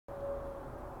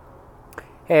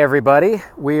Hey everybody,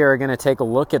 we are going to take a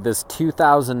look at this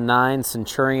 2009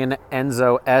 Centurion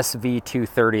Enzo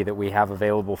SV230 that we have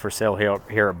available for sale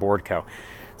here at BoardCo.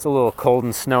 It's a little cold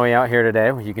and snowy out here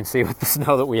today, you can see with the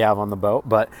snow that we have on the boat,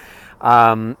 but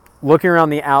looking around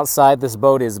the outside, this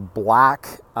boat is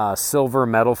black, silver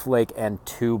metal flake, and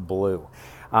 2 blue.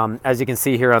 As you can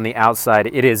see here on the outside,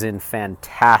 it is in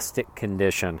fantastic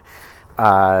condition,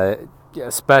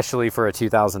 especially for a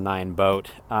 2009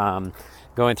 boat.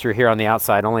 Going through here on the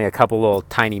outside, only a couple little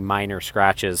tiny minor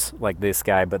scratches like this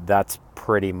guy, but that's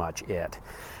pretty much it.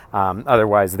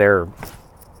 Otherwise,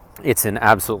 it's in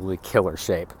absolutely killer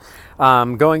shape.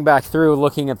 Going back through,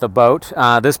 looking at the boat,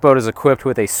 this boat is equipped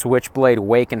with a switchblade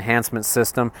wake enhancement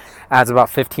system. Adds about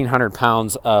 1,500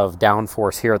 pounds of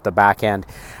downforce here at the back end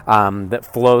that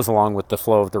flows along with the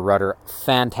flow of the rudder.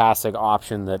 Fantastic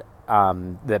option that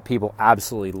people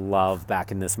absolutely love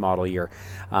back in this model year,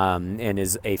 and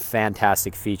is a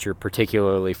fantastic feature,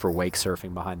 particularly for wake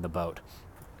surfing behind the boat.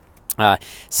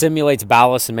 Simulates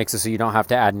ballast and makes it so you don't have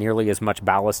to add nearly as much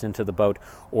ballast into the boat,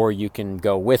 or you can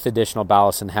go with additional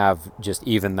ballast and have just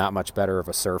even that much better of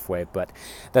a surf wave. But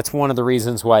that's one of the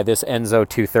reasons why this Enzo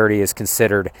 230 is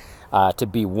considered to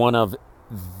be one of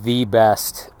the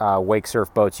best wake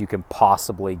surf boats you can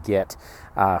possibly get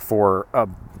for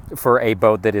a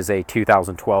boat that is a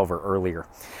 2012 or earlier.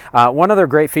 One other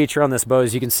great feature on this boat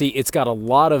is you can see it's got a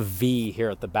lot of V here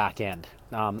at the back end.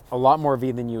 A lot more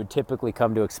V than you would typically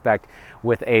come to expect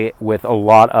with a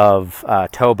lot of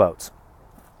towboats.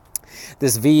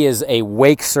 This V is a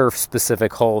wake surf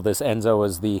specific hull. This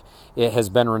Enzo it has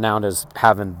been renowned as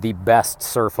having the best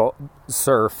surf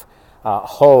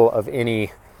hull of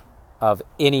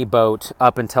any boat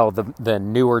up until the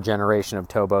newer generation of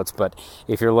towboats. But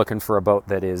if you're looking for a boat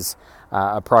that is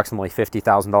approximately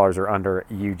 $50,000 or under,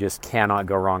 you just cannot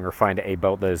go wrong or find a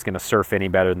boat that is going to surf any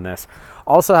better than this.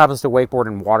 Also happens to wakeboard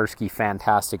and water ski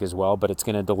fantastic as well, but it's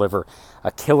going to deliver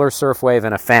a killer surf wave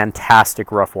and a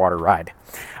fantastic rough water ride.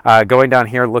 Going down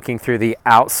here, looking through the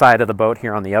outside of the boat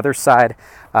here on the other side,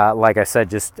 like I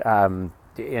said, just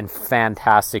in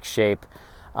fantastic shape.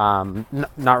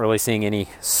 Not really seeing any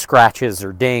scratches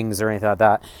or dings or anything like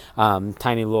that.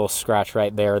 Tiny little scratch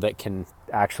right there that can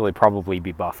actually probably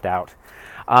be buffed out.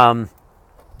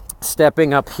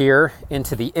 Stepping up here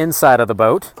into the inside of the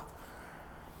boat,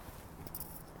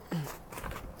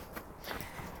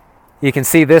 you can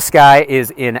see this guy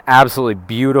is in absolutely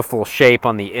beautiful shape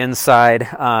on the inside.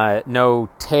 No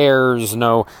tears,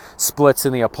 no splits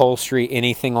in the upholstery,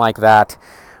 anything like that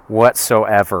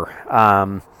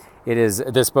whatsoever.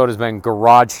 This boat has been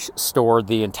garage stored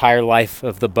the entire life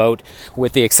of the boat,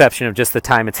 with the exception of just the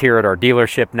time it's here at our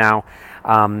dealership now.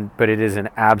 But it is in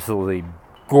absolutely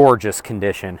gorgeous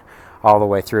condition all the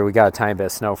way through. We got a tiny bit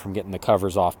of snow from getting the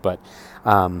covers off, but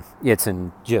it's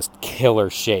in just killer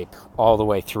shape all the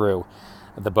way through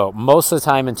the boat. Most of the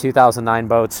time in 2009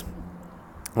 boats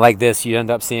like this, you end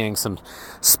up seeing some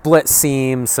split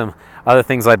seams, some other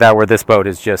things like that, where this boat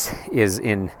is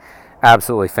in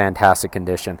absolutely fantastic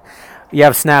condition. You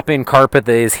have snap-in carpet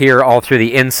that is here all through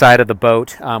the inside of the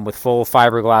boat, with full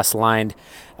fiberglass lined,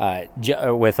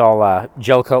 with all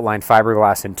gel coat lined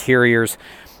fiberglass interiors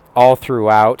all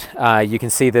throughout. You can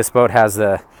see this boat has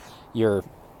your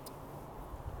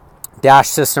dash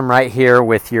system right here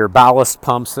with your ballast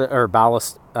pumps or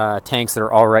ballast tanks that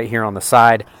are all right here on the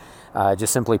side.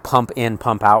 Just simply pump in,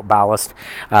 pump out ballast.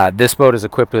 This boat is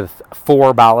equipped with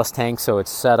 4 ballast tanks, so it's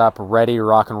set up ready to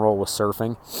rock and roll with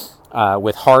surfing.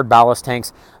 With hard ballast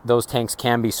tanks, those tanks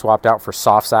can be swapped out for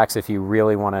soft sacks if you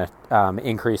really want to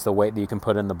increase the weight that you can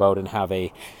put in the boat and have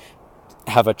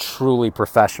a truly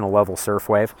professional level surf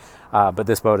wave. But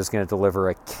this boat is going to deliver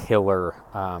a killer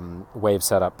wave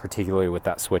setup, particularly with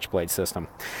that switchblade system.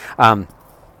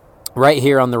 Right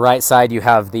here on the right side, you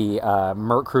have the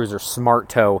Merc Cruiser Smart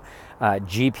Tow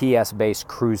GPS-based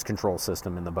cruise control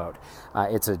system in the boat.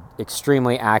 It's an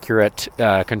extremely accurate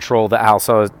control that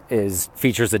also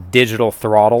features a digital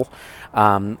throttle,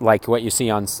 like what you see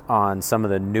on some of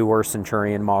the newer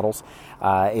Centurion models.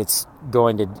 It's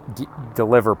going to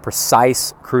deliver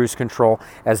precise cruise control,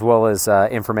 as well as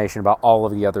information about all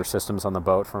of the other systems on the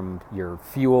boat, from your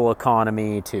fuel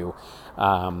economy to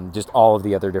just all of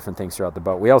the other different things throughout the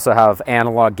boat. We also have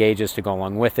analog gauges to go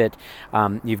along with it.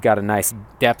 You've got a nice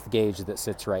depth gauge that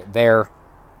sits right there,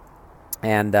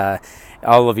 and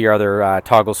all of your other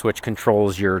toggle switch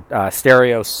controls, your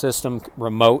stereo system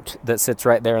remote that sits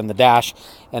right there in the dash,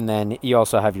 and then you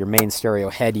also have your main stereo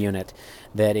head unit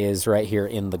that is right here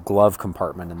in the glove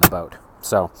compartment in the boat.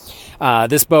 So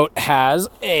this boat has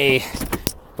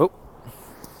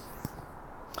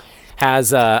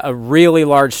Has a really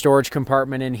large storage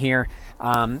compartment in here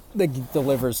that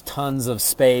delivers tons of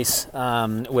space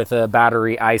with a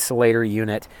battery isolator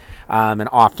unit, an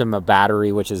Optima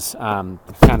battery, which is kind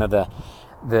of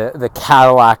the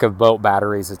Cadillac of boat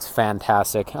batteries. It's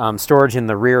fantastic. Storage in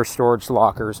the rear storage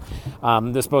lockers.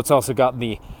 This boat's also got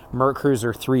the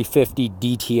Mercruiser 350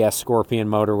 DTS Scorpion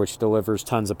motor, which delivers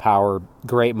tons of power.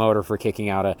 Great motor for kicking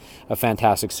out a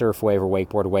fantastic surf wave or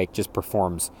wakeboard wake. Just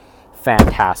performs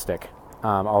fantastic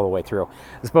all the way through.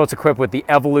 This boat's equipped with the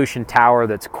Evolution tower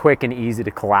that's quick and easy to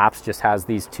collapse. Just has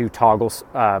these two toggle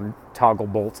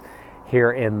bolts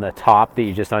here in the top that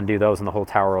you just undo those and the whole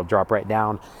tower will drop right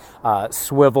down.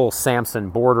 Swivel Samson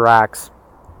board racks.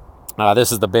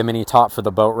 This is the bimini top for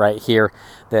the boat right here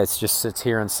that just sits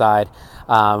here inside.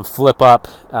 Flip up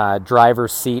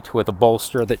driver's seat with a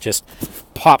bolster that just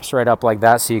pops right up like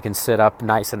that so you can sit up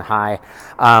nice and high.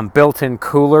 Built-in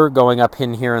cooler going up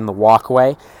in here in the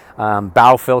walkway.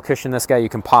 Bow fill cushion, this guy, you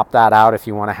can pop that out if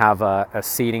you want to have a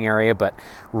seating area, but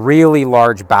really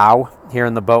large bow here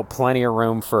in the boat. Plenty of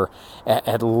room for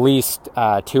at least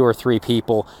 2 or 3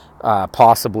 people.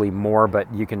 Possibly more,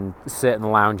 but you can sit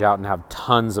and lounge out and have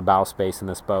tons of bow space in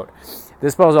this boat.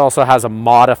 This boat also has a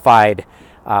modified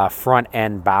front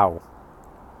end bow,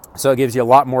 so it gives you a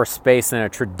lot more space than a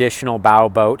traditional bow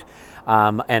boat,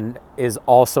 and is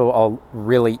also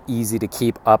really easy to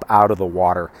keep up out of the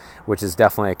water, which is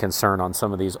definitely a concern on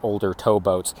some of these older tow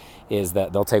boats, is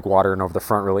that they'll take water in over the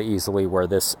front really easily, where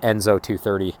this Enzo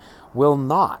 230 will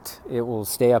not. It will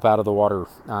stay up out of the water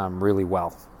really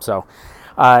well. So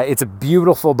it's a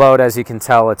beautiful boat, as you can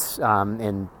tell. It's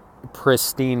in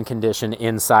pristine condition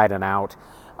inside and out.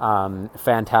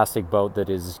 Fantastic boat that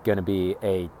is going to be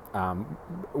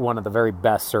one of the very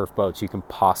best surf boats you can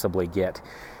possibly get,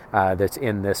 that's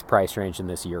in this price range, in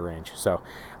this year range. So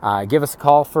give us a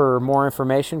call for more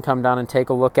information. Come down and take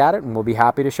a look at it, and we'll be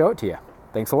happy to show it to you.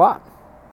 Thanks a lot.